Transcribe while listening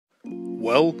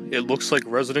Well, it looks like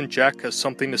Resident Jack has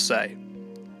something to say.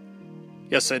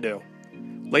 Yes, I do.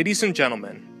 Ladies and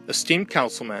gentlemen, esteemed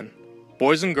councilmen,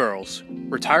 boys and girls,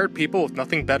 retired people with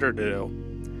nothing better to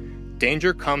do.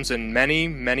 Danger comes in many,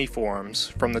 many forms,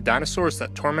 from the dinosaurs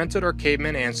that tormented our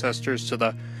caveman ancestors to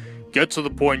the "Get to the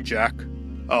point, Jack."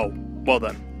 Oh, well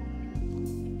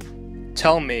then.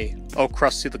 Tell me, oh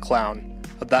Krusty the Clown,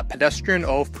 of that pedestrian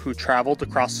oaf who traveled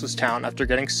across this town after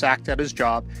getting sacked at his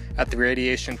job at the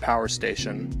radiation power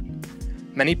station.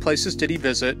 Many places did he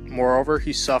visit, moreover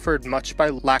he suffered much by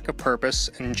lack of purpose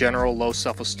and general low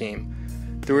self-esteem.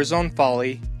 Through his own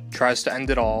folly, tries to end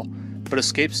it all, but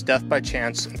escapes death by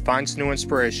chance and finds new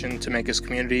inspiration to make his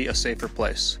community a safer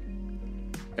place.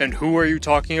 And who are you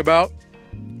talking about?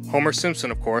 Homer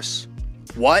Simpson, of course.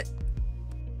 What?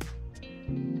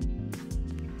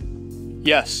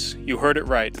 Yes, you heard it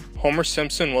right. Homer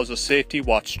Simpson was a safety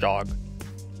watchdog.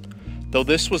 Though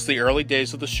this was the early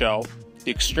days of the show,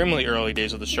 the extremely early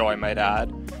days of the show I might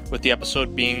add, with the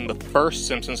episode being the first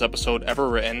Simpsons episode ever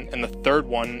written and the third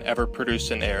one ever produced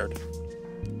and aired.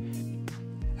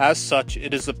 As such,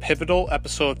 it is a pivotal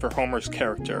episode for Homer's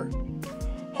character.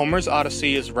 Homer's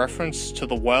Odyssey is reference to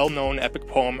the well-known epic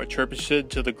poem attributed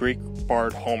to the Greek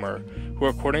bard Homer, who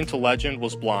according to legend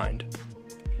was blind.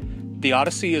 The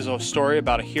Odyssey is a story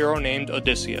about a hero named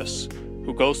Odysseus,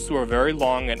 who goes through a very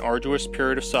long and arduous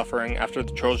period of suffering after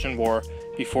the Trojan War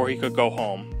before he could go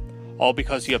home, all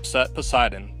because he upset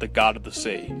Poseidon, the god of the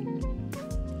sea.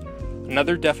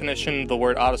 Another definition of the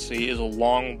word Odyssey is a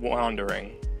long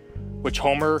wandering, which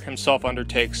Homer himself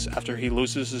undertakes after he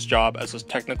loses his job as a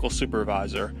technical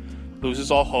supervisor,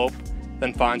 loses all hope,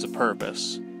 then finds a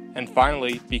purpose, and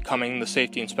finally becoming the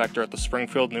safety inspector at the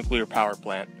Springfield Nuclear Power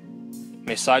Plant.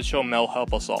 May Sideshow Mel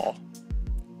help us all.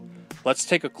 Let's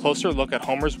take a closer look at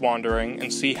Homer's wandering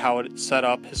and see how it set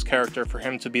up his character for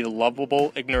him to be the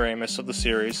lovable ignoramus of the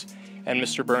series and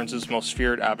Mr. Burns' most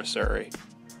feared adversary.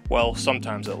 Well,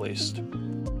 sometimes at least.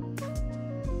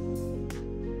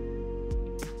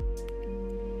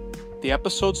 The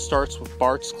episode starts with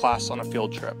Bart's class on a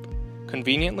field trip,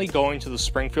 conveniently going to the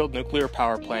Springfield Nuclear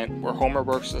Power Plant where Homer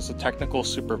works as a technical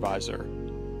supervisor.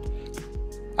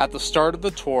 At the start of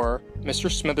the tour, Mr.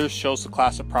 Smithers shows the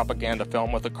class a propaganda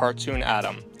film with a cartoon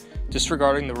atom,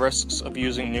 disregarding the risks of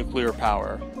using nuclear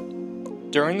power.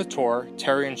 During the tour,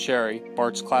 Terry and Sherry,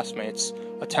 Bart's classmates,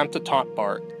 attempt to taunt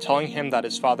Bart, telling him that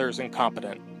his father is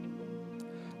incompetent.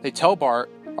 They tell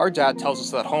Bart, "Our dad tells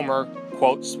us that Homer,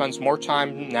 quote, spends more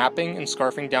time napping and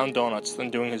scarfing down donuts than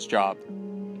doing his job."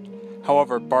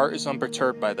 However, Bart is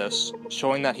unperturbed by this,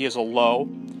 showing that he has a low,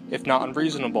 if not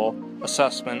unreasonable,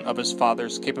 assessment of his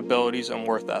father's capabilities and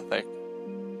work ethic.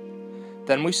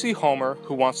 Then we see Homer,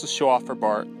 who wants to show off for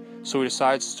Bart, so he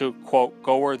decides to, quote,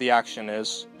 go where the action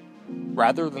is,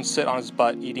 rather than sit on his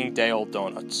butt eating day-old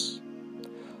donuts.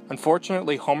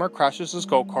 Unfortunately, Homer crashes his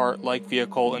go-kart-like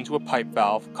vehicle into a pipe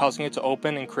valve, causing it to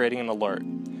open and creating an alert.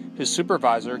 His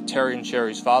supervisor, Terry and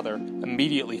Sherry's father,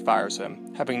 immediately fires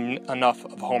him, having enough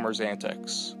of Homer's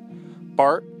antics.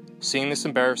 Bart, seeing this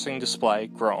embarrassing display,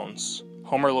 groans.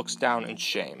 Homer looks down in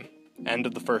shame. End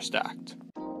of the first act.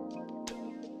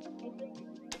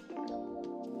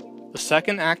 The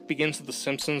second act begins at the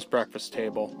Simpsons' breakfast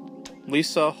table.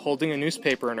 Lisa, holding a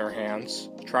newspaper in her hands,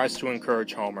 tries to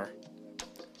encourage Homer.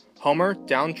 Homer,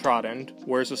 downtrodden,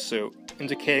 wears a suit,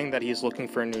 indicating that he is looking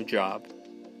for a new job.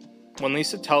 When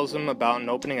Lisa tells him about an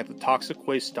opening at the toxic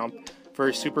waste dump for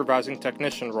a supervising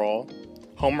technician role,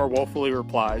 Homer woefully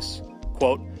replies,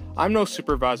 quote, "I'm no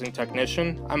supervising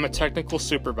technician, I'm a technical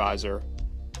supervisor,"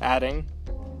 adding,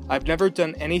 "I've never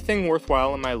done anything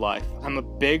worthwhile in my life, I'm a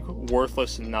big,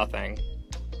 worthless nothing."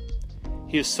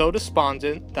 He is so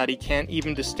despondent that he can't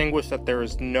even distinguish that there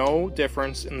is no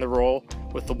difference in the role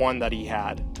with the one that he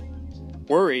had.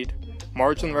 Worried,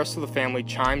 Marge and the rest of the family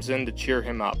chimes in to cheer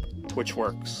him up, which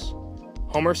works.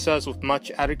 Homer says with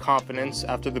much added confidence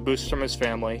after the boost from his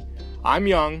family, "I'm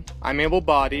young, I'm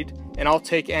able-bodied, and I'll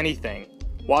take anything.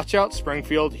 Watch out,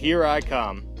 Springfield, here I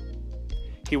come."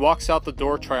 He walks out the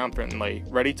door triumphantly,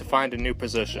 ready to find a new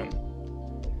position.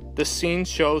 This scene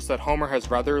shows that Homer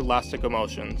has rather elastic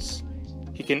emotions.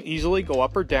 He can easily go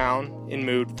up or down in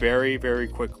mood very, very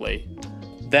quickly.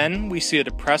 Then we see a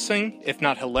depressing, if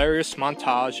not hilarious,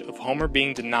 montage of Homer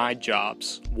being denied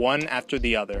jobs, one after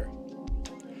the other.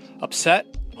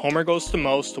 Upset, Homer goes to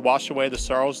Moe's to wash away the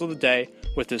sorrows of the day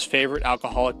with his favorite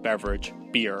alcoholic beverage,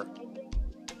 beer.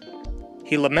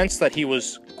 He laments that he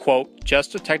was, quote,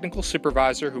 just a technical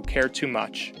supervisor who cared too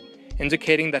much,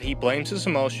 indicating that he blames his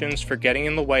emotions for getting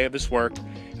in the way of his work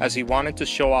as he wanted to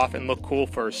show off and look cool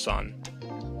for his son.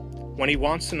 When he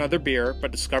wants another beer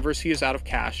but discovers he is out of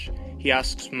cash, he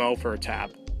asks Moe for a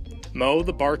tab. Moe,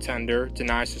 the bartender,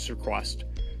 denies his request,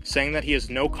 saying that he has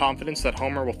no confidence that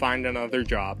Homer will find another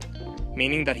job,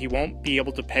 meaning that he won't be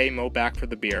able to pay Moe back for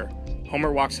the beer.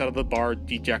 Homer walks out of the bar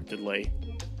dejectedly.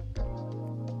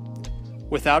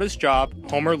 Without his job,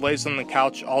 Homer lays on the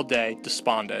couch all day,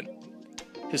 despondent.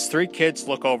 His 3 kids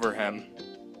look over him.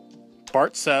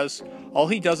 Bart says all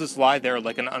he does is lie there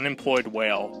like an unemployed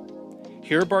whale.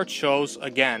 Here Bart shows,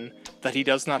 again, that he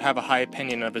does not have a high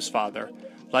opinion of his father,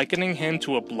 likening him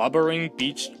to a blubbering,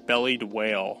 beach-bellied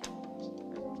whale.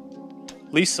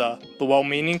 Lisa, the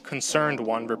well-meaning, concerned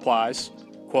one, replies,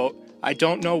 quote, "I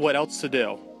don't know what else to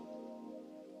do."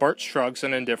 Bart shrugs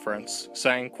in indifference,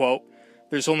 saying, quote,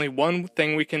 "There's only one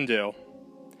thing we can do.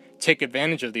 Take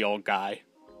advantage of the old guy."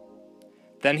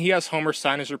 Then he has Homer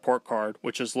sign his report card,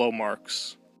 which has low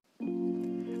marks.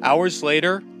 Hours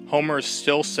later, Homer is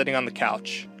still sitting on the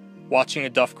couch, watching a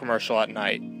Duff commercial at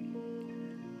night.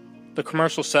 The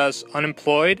commercial says,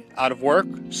 "Unemployed, out of work,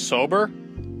 sober,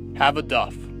 have a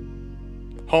Duff."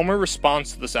 Homer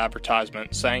responds to this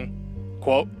advertisement, saying,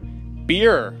 quote,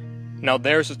 "Beer! Now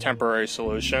there's a temporary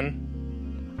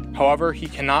solution." However, he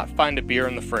cannot find a beer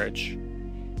in the fridge.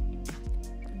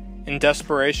 In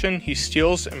desperation, he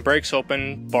steals and breaks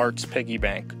open Bart's piggy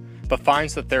bank, but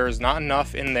finds that there is not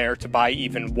enough in there to buy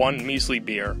even one measly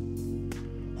beer.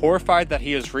 Horrified that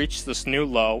he has reached this new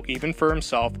low, even for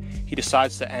himself, he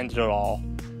decides to end it all.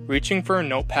 Reaching for a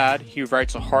notepad, he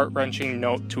writes a heart-wrenching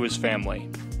note to his family.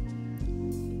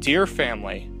 "Dear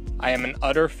family, I am an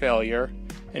utter failure,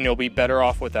 and you'll be better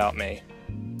off without me.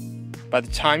 By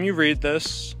the time you read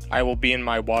this, I will be in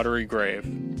my watery grave.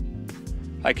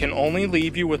 I can only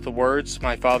leave you with the words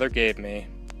my father gave me,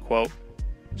 quote,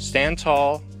 'Stand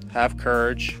tall, have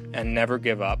courage, and never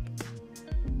give up.'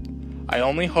 I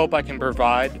only hope I can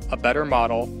provide a better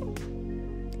model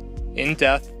in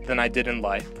death than I did in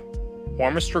life.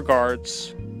 Warmest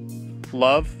regards.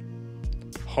 Love,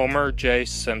 Homer J.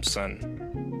 Simpson."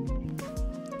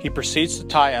 He proceeds to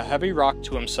tie a heavy rock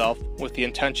to himself with the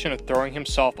intention of throwing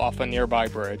himself off a nearby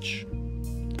bridge.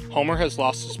 Homer has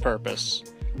lost his purpose.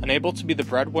 Unable to be the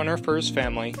breadwinner for his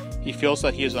family, he feels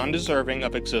that he is undeserving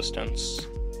of existence.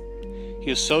 He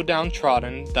is so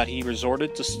downtrodden that he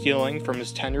resorted to stealing from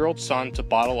his 10-year-old son to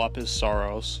bottle up his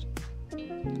sorrows.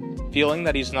 Feeling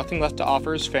that he has nothing left to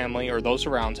offer his family or those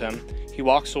around him, he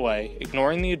walks away,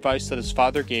 ignoring the advice that his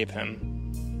father gave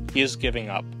him. He is giving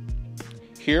up.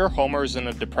 Here, Homer is in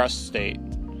a depressed state.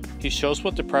 He shows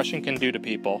what depression can do to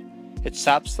people. It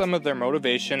saps them of their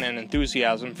motivation and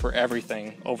enthusiasm for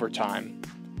everything over time.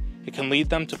 It can lead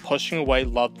them to pushing away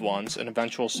loved ones and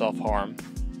eventual self-harm.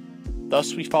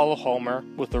 Thus we follow Homer,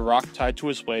 with the rock tied to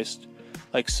his waist,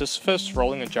 like Sisyphus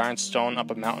rolling a giant stone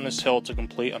up a mountainous hill to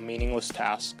complete a meaningless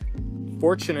task.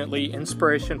 Fortunately,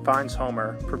 inspiration finds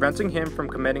Homer, preventing him from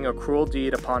committing a cruel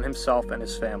deed upon himself and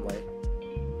his family.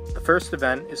 The first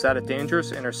event is at a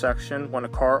dangerous intersection when a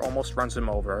car almost runs him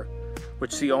over,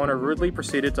 which the owner rudely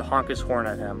proceeded to honk his horn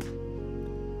at him.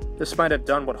 This might have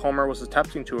done what Homer was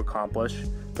attempting to accomplish,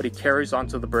 but he carries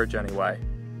onto the bridge anyway.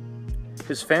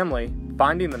 His family,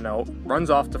 finding the note, runs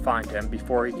off to find him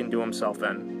before he can do himself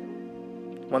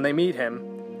in. When they meet him,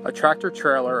 a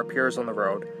tractor-trailer appears on the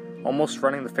road, almost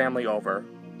running the family over.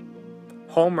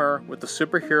 Homer, with the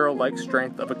superhero-like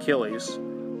strength of Achilles,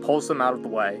 pulls them out of the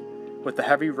way, with the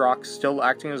heavy rock still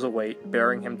acting as a weight,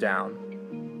 bearing him down.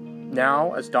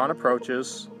 Now, as dawn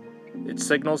approaches, it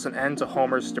signals an end to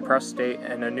Homer's depressed state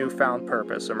and a newfound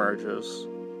purpose emerges.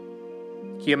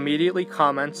 He immediately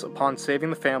comments upon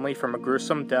saving the family from a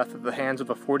gruesome death at the hands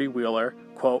of a 40-wheeler,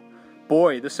 quote,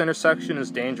 "Boy, this intersection is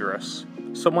dangerous.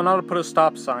 Someone ought to put a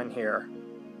stop sign here."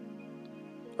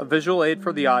 A visual aid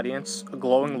for the audience, a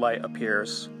glowing light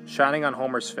appears, shining on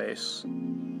Homer's face.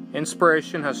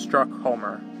 Inspiration has struck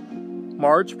Homer.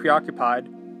 Marge, preoccupied,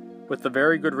 with a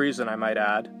very good reason I might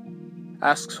add,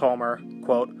 asks Homer,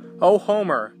 quote, "Oh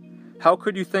Homer, how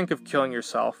could you think of killing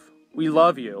yourself? We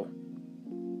love you."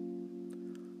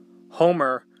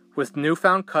 Homer, with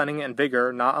newfound cunning and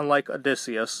vigor not unlike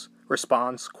Odysseus,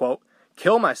 responds, quote,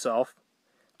 "Kill myself?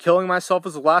 Killing myself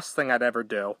is the last thing I'd ever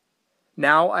do.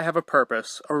 Now I have a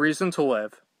purpose, a reason to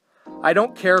live. I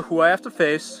don't care who I have to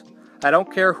face. I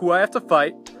don't care who I have to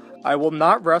fight. I will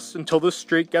not rest until this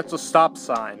street gets a stop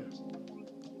sign."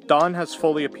 Dawn has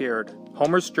fully appeared.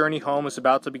 Homer's journey home is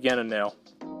about to begin anew.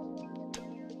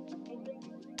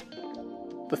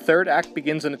 The third act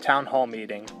begins in a town hall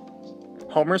meeting.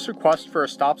 Homer's request for a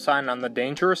stop sign on the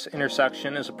dangerous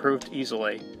intersection is approved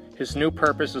easily. His new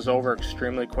purpose is over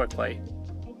extremely quickly.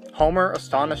 Homer,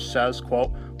 astonished, says,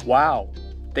 quote, "Wow,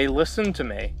 they listened to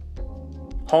me."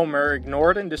 Homer,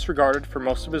 ignored and disregarded for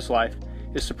most of his life,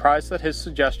 is surprised that his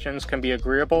suggestions can be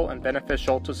agreeable and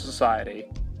beneficial to society.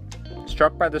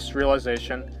 Struck by this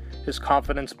realization, his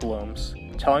confidence blooms,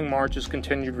 telling Marge his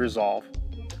continued resolve,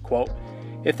 quote,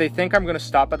 "If they think I'm going to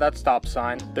stop at that stop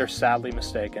sign, they're sadly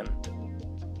mistaken."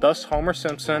 Thus, Homer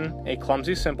Simpson, a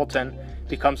clumsy simpleton,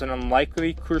 becomes an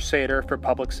unlikely crusader for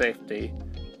public safety.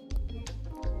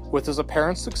 With his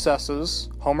apparent successes,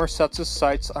 Homer sets his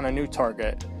sights on a new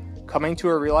target, coming to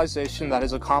a realization that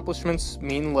his accomplishments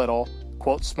mean little,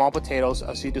 quote, "small potatoes,"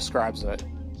 as he describes it.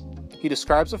 He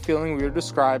describes a feeling we would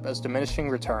describe as diminishing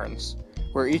returns,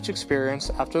 where each experience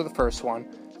after the first one,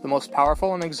 the most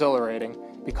powerful and exhilarating,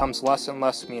 becomes less and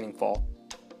less meaningful.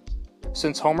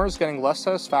 Since Homer is getting less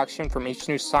satisfaction from each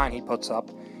new sign he puts up,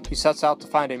 he sets out to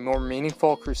find a more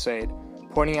meaningful crusade,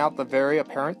 pointing out the very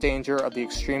apparent danger of the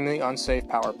extremely unsafe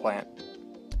power plant.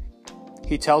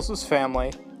 He tells his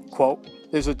family, quote,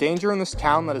 "There's a danger in this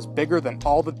town that is bigger than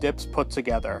all the dips put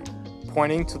together,"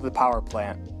 pointing to the power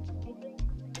plant.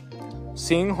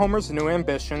 Seeing Homer's new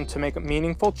ambition to make a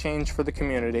meaningful change for the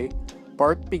community,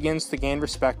 Bart begins to gain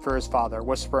respect for his father,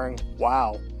 whispering,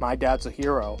 "Wow, my dad's a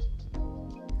hero."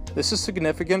 This is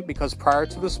significant because prior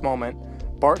to this moment,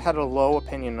 Bart had a low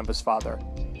opinion of his father,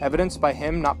 evidenced by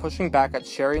him not pushing back at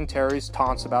Sherry and Terry's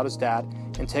taunts about his dad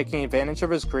and taking advantage of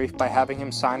his grief by having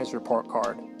him sign his report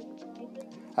card.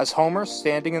 As Homer's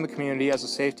standing in the community as a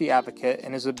safety advocate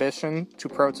and his ambition to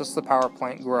protest the power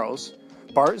plant grows,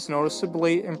 Bart is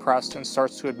noticeably impressed and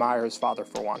starts to admire his father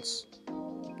for once.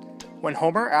 When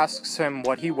Homer asks him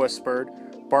what he whispered,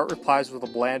 Bart replies with a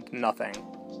bland nothing.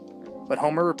 But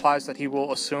Homer replies that he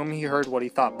will assume he heard what he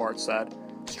thought Bart said,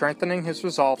 strengthening his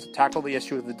resolve to tackle the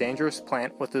issue of the dangerous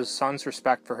plant with his son's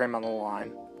respect for him on the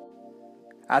line.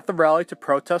 At the rally to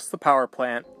protest the power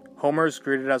plant, Homer is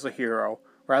greeted as a hero,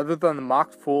 rather than the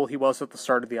mocked fool he was at the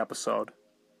start of the episode.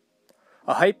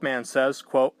 A hype man says,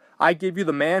 quote, "I give you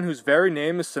the man whose very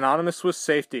name is synonymous with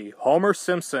safety, Homer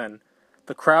Simpson."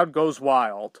 The crowd goes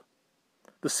wild.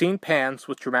 The scene pans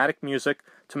with dramatic music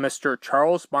to Mr.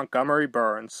 Charles Montgomery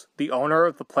Burns, the owner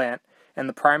of the plant and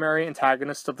the primary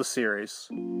antagonist of the series.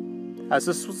 As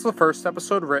this was the first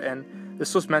episode written,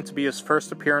 this was meant to be his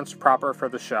first appearance proper for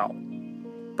the show.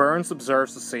 Burns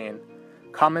observes the scene,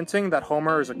 commenting that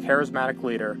Homer is a charismatic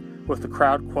leader, with the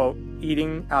crowd, quote,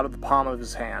 "eating out of the palm of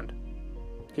his hand."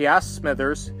 He asks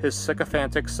Smithers, his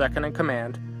sycophantic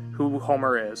second-in-command, who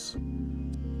Homer is.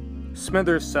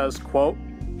 Smithers says, quote,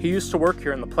 "He used to work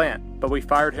here in the plant, but we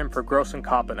fired him for gross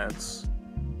incompetence."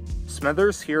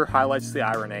 Smithers here highlights the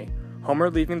irony. Homer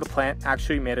leaving the plant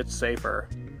actually made it safer.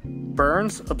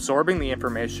 Burns, absorbing the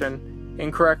information,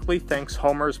 incorrectly thinks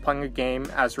Homer is playing a game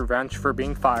as revenge for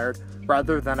being fired,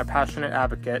 rather than a passionate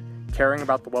advocate caring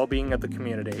about the well-being of the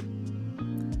community.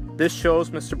 This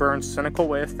shows Mr. Burns' cynical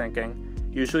way of thinking,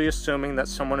 usually assuming that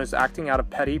someone is acting out of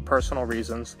petty personal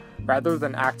reasons, rather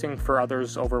than acting for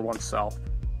others over oneself.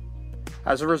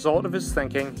 As a result of his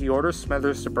thinking, he orders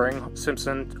Smithers to bring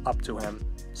Simpson up to him,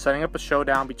 setting up a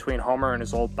showdown between Homer and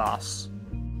his old boss.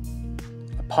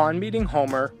 Upon meeting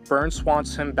Homer, Burns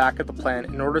wants him back at the plant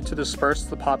in order to disperse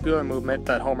the popular movement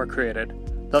that Homer created,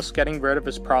 thus getting rid of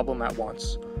his problem at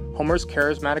once. Homer's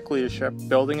charismatic leadership,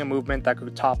 building a movement that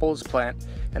could topple his plant,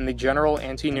 and the general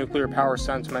anti-nuclear power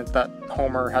sentiment that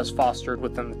Homer has fostered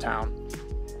within the town.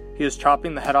 He is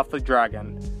chopping the head off the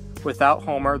dragon. Without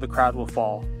Homer, the crowd will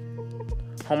fall.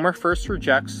 Homer first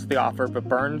rejects the offer, but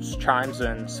Burns chimes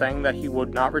in, saying that he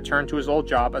would not return to his old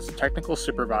job as a technical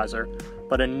supervisor,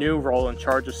 but a new role in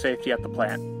charge of safety at the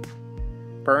plant.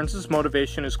 Burns'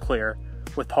 motivation is clear.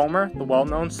 With Homer, the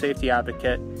well-known safety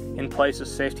advocate, in place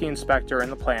as safety inspector in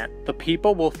the plant, the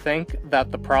people will think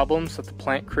that the problems that the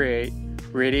plant create,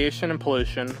 radiation and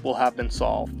pollution, will have been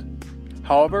solved.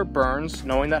 However, Burns,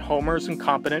 knowing that Homer is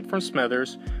incompetent from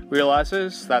Smithers,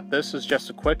 realizes that this is just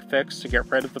a quick fix to get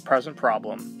rid of the present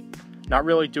problem, not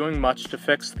really doing much to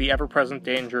fix the ever-present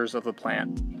dangers of the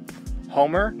plant.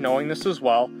 Homer, knowing this as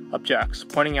well, objects,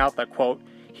 pointing out that, quote,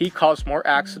 "he caused more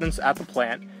accidents at the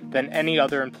plant than any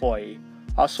other employee."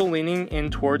 Also leaning in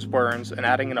towards Burns and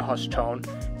adding in a hushed tone,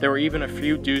 "There were even a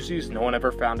few doozies no one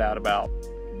ever found out about."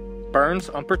 Burns,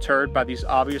 unperturbed by these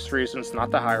obvious reasons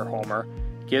not to hire Homer,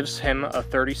 gives him a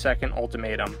 30-second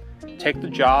ultimatum: take the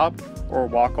job or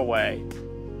walk away.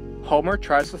 Homer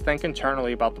tries to think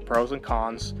internally about the pros and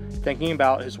cons, thinking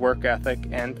about his work ethic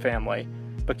and family,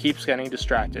 but keeps getting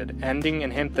distracted, ending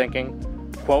in him thinking,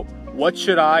 quote, "What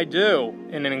should I do?"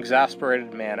 in an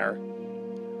exasperated manner.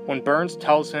 When Burns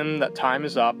tells him that time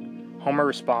is up, Homer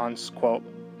responds, quote,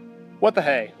 "What the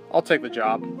hey, I'll take the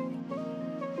job."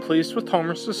 Pleased with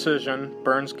Homer's decision,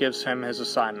 Burns gives him his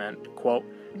assignment, quote,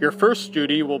 "Your first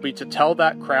duty will be to tell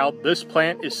that crowd this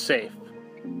plant is safe,"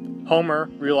 Homer,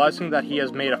 realizing that he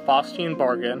has made a Faustian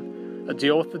bargain, a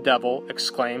deal with the devil,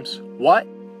 exclaims, "What?"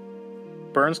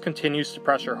 Burns continues to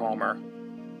pressure Homer.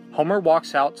 Homer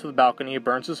walks out to the balcony of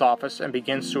Burns' office and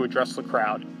begins to address the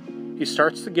crowd. He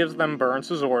starts to give them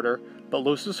Burns' order, but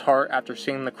loses heart after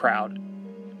seeing the crowd.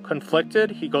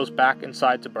 Conflicted, he goes back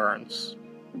inside to Burns.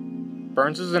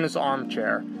 Burns is in his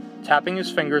armchair, tapping his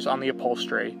fingers on the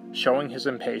upholstery, showing his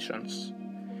impatience.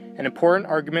 An important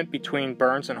argument between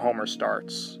Burns and Homer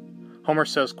starts. Homer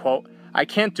says, quote, "I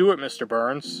can't do it, Mr.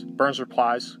 Burns." Burns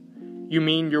replies, "You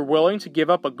mean you're willing to give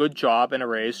up a good job and a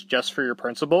raise just for your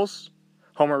principles?"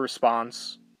 Homer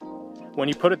responds, "When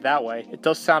you put it that way, it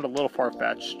does sound a little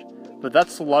far-fetched, but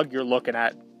that's the lug you're looking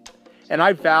at. And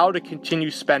I vow to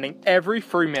continue spending every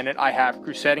free minute I have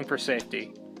crusading for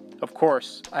safety. Of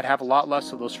course, I'd have a lot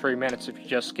less of those free minutes if you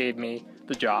just gave me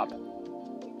the job."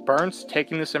 Burns,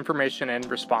 taking this information in,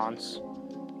 responds,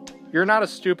 "You're not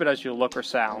as stupid as you look or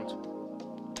sound,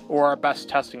 or our best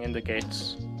testing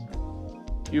indicates.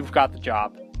 You've got the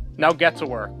job. Now get to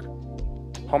work."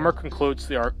 Homer concludes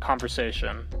the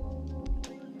conversation.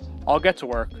 "I'll get to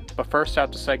work, but first I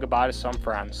have to say goodbye to some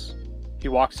friends." He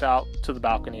walks out to the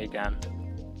balcony again.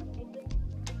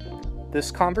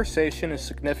 This conversation is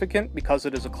significant because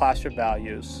it is a clash of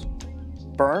values.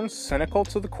 Burns, cynical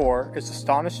to the core, is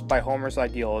astonished by Homer's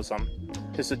idealism,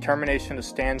 his determination to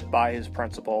stand by his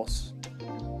principles.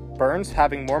 Burns,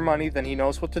 having more money than he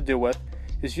knows what to do with,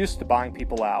 is used to buying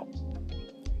people out.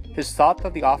 His thought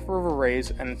that the offer of a raise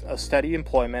and a steady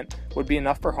employment would be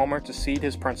enough for Homer to cede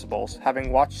his principles,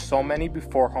 having watched so many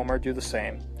before Homer do the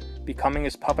same, becoming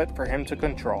his puppet for him to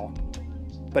control.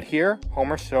 But here,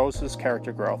 Homer shows his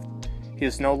character growth. He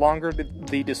is no longer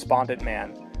the despondent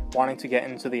man, wanting to get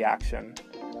into the action.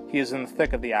 He is in the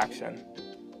thick of the action.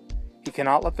 He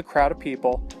cannot let the crowd of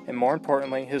people, and more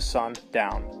importantly, his son,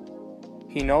 down.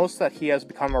 He knows that he has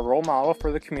become a role model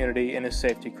for the community in his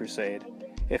safety crusade,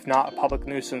 if not a public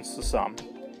nuisance to some,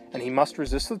 and he must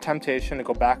resist the temptation to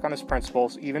go back on his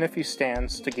principles even if he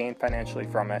stands to gain financially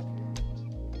from it.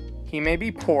 He may be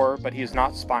poor, but he is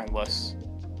not spineless,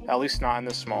 at least not in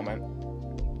this moment.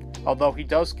 Although he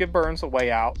does give Burns a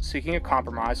way out, seeking a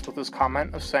compromise with his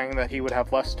comment of saying that he would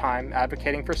have less time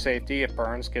advocating for safety if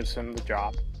Burns gives him the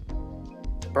job.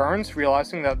 Burns,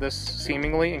 realizing that this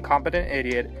seemingly incompetent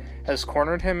idiot has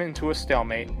cornered him into a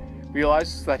stalemate,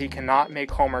 realizes that he cannot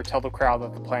make Homer tell the crowd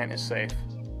that the plant is safe.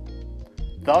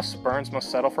 Thus, Burns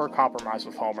must settle for a compromise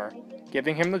with Homer,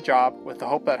 giving him the job with the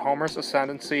hope that Homer's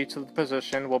ascendancy to the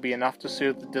position will be enough to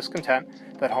soothe the discontent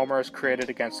that Homer has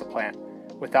created against the plant.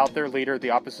 Without their leader,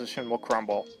 the opposition will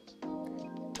crumble.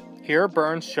 Here,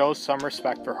 Burns shows some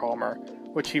respect for Homer,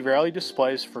 which he rarely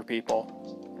displays for people,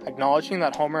 acknowledging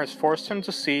that Homer has forced him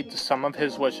to cede to some of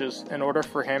his wishes in order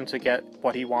for him to get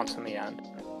what he wants in the end.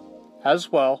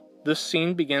 As well, this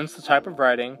scene begins the type of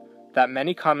writing that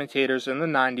many commentators in the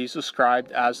 90s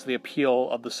described as the appeal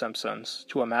of The Simpsons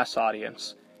to a mass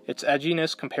audience, its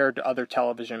edginess compared to other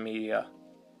television media.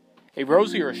 A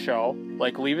rosier show,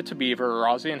 like Leave It to Beaver or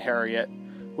Ozzie and Harriet,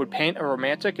 would paint a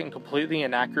romantic and completely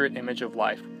inaccurate image of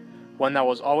life, one that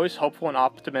was always hopeful and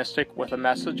optimistic with a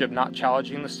message of not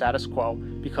challenging the status quo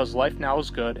because life now is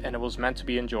good and it was meant to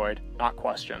be enjoyed, not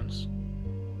questions.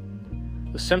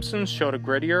 The Simpsons showed a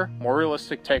grittier, more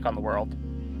realistic take on the world.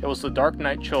 It was the Dark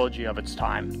Knight trilogy of its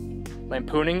time,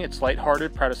 lampooning its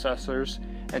light-hearted predecessors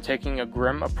and taking a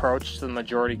grim approach to the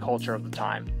majority culture of the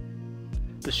time.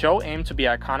 The show aimed to be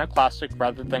iconoclastic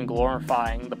rather than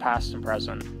glorifying the past and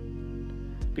present.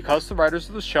 Because the writers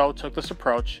of the show took this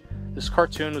approach, this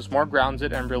cartoon was more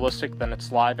grounded and realistic than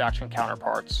its live-action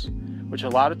counterparts, which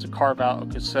allowed it to carve out a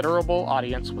considerable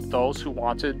audience with those who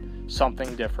wanted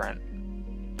something different.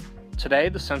 Today,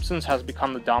 The Simpsons has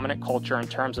become the dominant culture in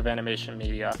terms of animation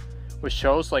media, with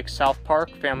shows like South Park,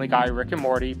 Family Guy, Rick and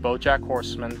Morty, BoJack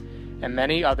Horseman, and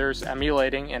many others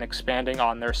emulating and expanding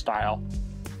on their style.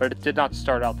 But it did not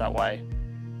start out that way.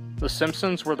 The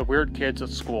Simpsons were the weird kids at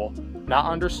school, not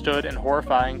understood and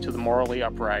horrifying to the morally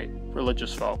upright,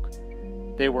 religious folk.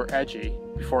 They were edgy,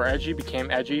 before edgy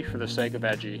became edgy for the sake of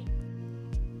edgy.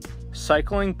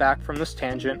 Cycling back from this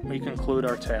tangent, we conclude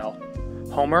our tale.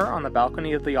 Homer, on the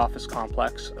balcony of the office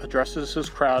complex, addresses his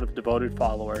crowd of devoted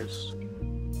followers.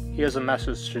 He has a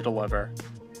message to deliver.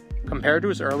 Compared to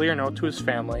his earlier note to his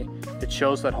family, it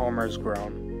shows that Homer has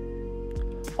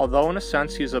grown. Although in a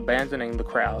sense he is abandoning the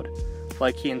crowd,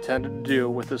 like he intended to do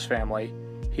with his family,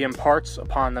 he imparts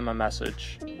upon them a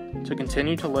message. To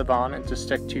continue to live on and to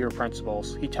stick to your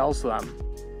principles, he tells them,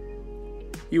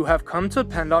 "You have come to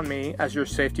depend on me as your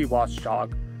safety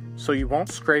watchdog, so you won't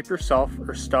scrape yourself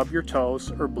or stub your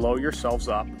toes or blow yourselves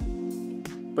up.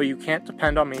 But you can't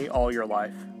depend on me all your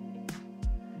life.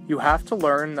 You have to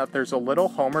learn that there's a little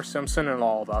Homer Simpson in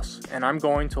all of us, and I'm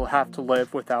going to have to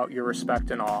live without your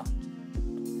respect and awe.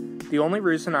 The only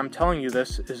reason I'm telling you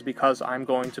this is because I'm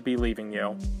going to be leaving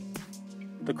you.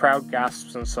 The crowd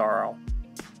gasps in sorrow.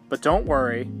 But don't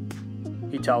worry,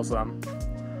 he tells them.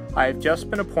 I have just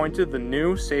been appointed the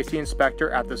new safety inspector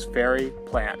at this very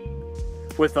plant.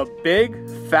 With a big,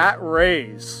 fat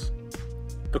raise.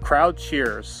 The crowd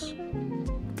cheers.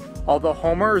 Although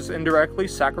Homer is indirectly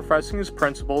sacrificing his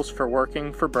principles for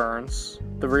working for Burns,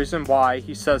 the reason why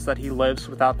he says that he lives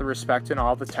without the respect and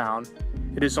awe of the town,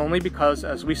 it is only because,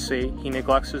 as we see, he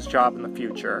neglects his job in the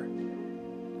future.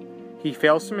 He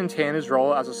fails to maintain his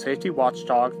role as a safety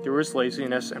watchdog through his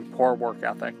laziness and poor work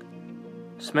ethic.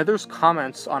 Smithers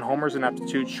comments on Homer's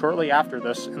ineptitude shortly after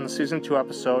this in the Season 2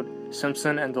 episode,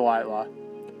 Simpson and Delilah,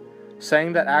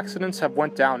 saying that accidents have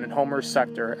went down in Homer's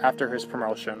sector after his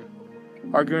promotion,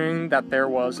 arguing that there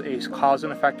was a cause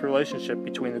and effect relationship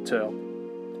between the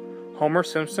two. Homer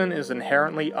Simpson is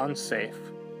inherently unsafe,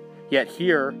 yet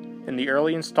here, in the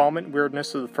early installment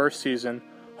weirdness of the first season,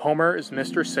 Homer is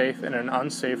Mr. Safe in an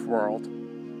unsafe world.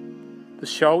 The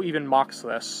show even mocks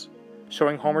this,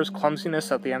 showing Homer's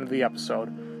clumsiness at the end of the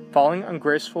episode, falling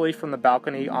ungracefully from the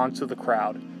balcony onto the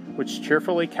crowd, which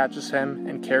cheerfully catches him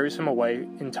and carries him away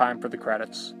in time for the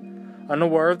credits.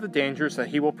 Unaware of the dangers that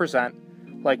he will present,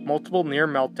 like multiple near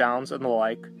meltdowns and the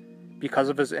like, because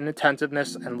of his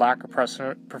inattentiveness and lack of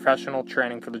professional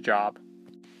training for the job.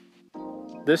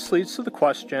 This leads to the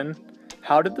question,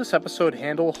 how did this episode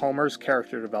handle Homer's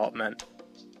character development?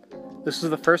 This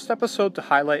is the first episode to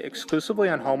highlight exclusively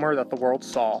on Homer that the world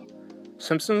saw.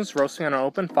 Simpsons Roasting on an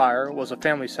Open Fire was a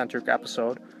family-centric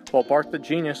episode, while Bart the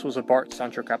Genius was a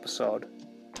Bart-centric episode.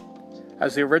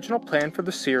 As the original plan for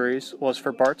the series was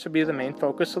for Bart to be the main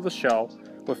focus of the show,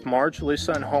 with Marge,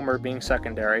 Lisa, and Homer being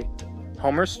secondary,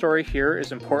 Homer's story here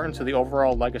is important to the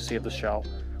overall legacy of the show,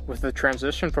 with the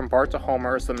transition from Bart to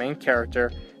Homer as the main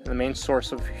character and the main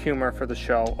source of humor for the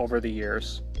show over the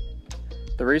years.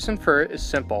 The reason for it is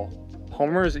simple.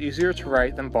 Homer is easier to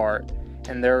write than Bart,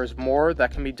 and there is more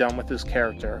that can be done with his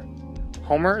character.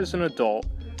 Homer is an adult,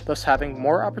 thus having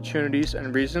more opportunities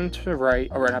and reason to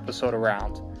write an episode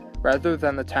around, rather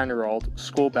than the 10-year-old,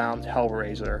 school-bound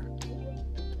Hellraiser.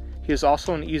 He is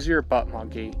also an easier butt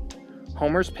monkey.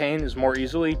 Homer's pain is more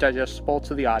easily digestible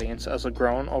to the audience as a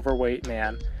grown, overweight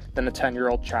man than a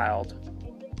 10-year-old child.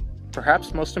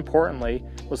 Perhaps most importantly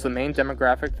was the main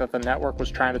demographic that the network was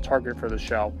trying to target for the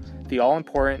show, the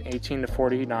all-important 18 to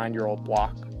 49-year-old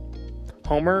block.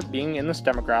 Homer, being in this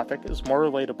demographic, is more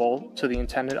relatable to the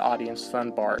intended audience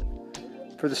than Bart.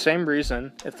 For the same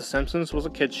reason, if The Simpsons was a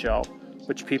kids' show,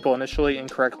 which people initially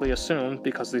incorrectly assumed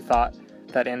because they thought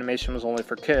that animation was only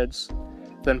for kids,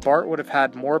 then Bart would have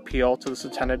had more appeal to this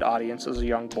intended audience as a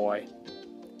young boy.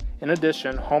 In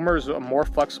addition, Homer is a more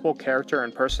flexible character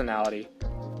and personality.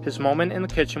 His moment in the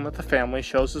kitchen with the family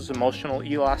shows his emotional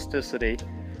elasticity,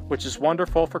 which is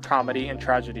wonderful for comedy and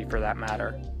tragedy for that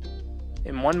matter.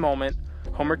 In one moment,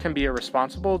 Homer can be a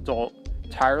responsible adult,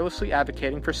 tirelessly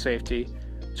advocating for safety,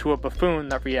 to a buffoon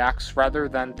that reacts rather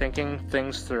than thinking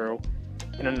things through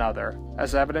in another,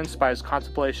 as evidenced by his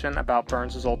contemplation about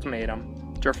Burns'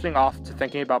 ultimatum, drifting off to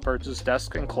thinking about Burns'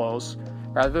 desk and clothes,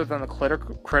 rather than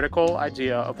the critical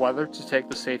idea of whether to take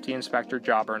the safety inspector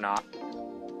job or not.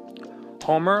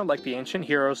 Homer, like the ancient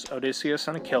heroes Odysseus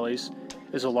and Achilles,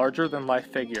 is a larger-than-life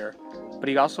figure, but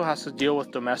he also has to deal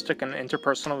with domestic and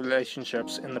interpersonal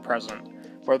relationships in the present,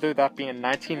 whether that be in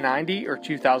 1990 or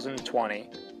 2020.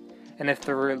 And if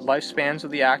the lifespans of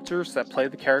the actors that play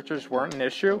the characters weren't an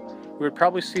issue, we would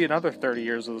probably see another 30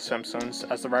 years of The Simpsons,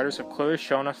 as the writers have clearly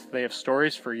shown us they have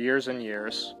stories for years and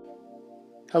years.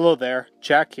 Hello there,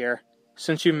 Jack here.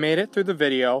 Since you've made it through the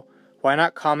video, why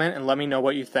not comment and let me know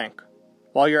what you think?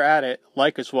 While you're at it,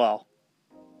 like as well.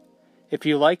 If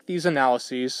you like these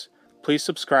analyses, please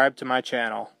subscribe to my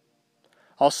channel.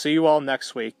 I'll see you all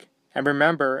next week, and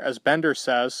remember, as Bender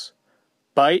says,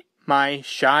 bite my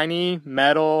shiny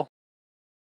metal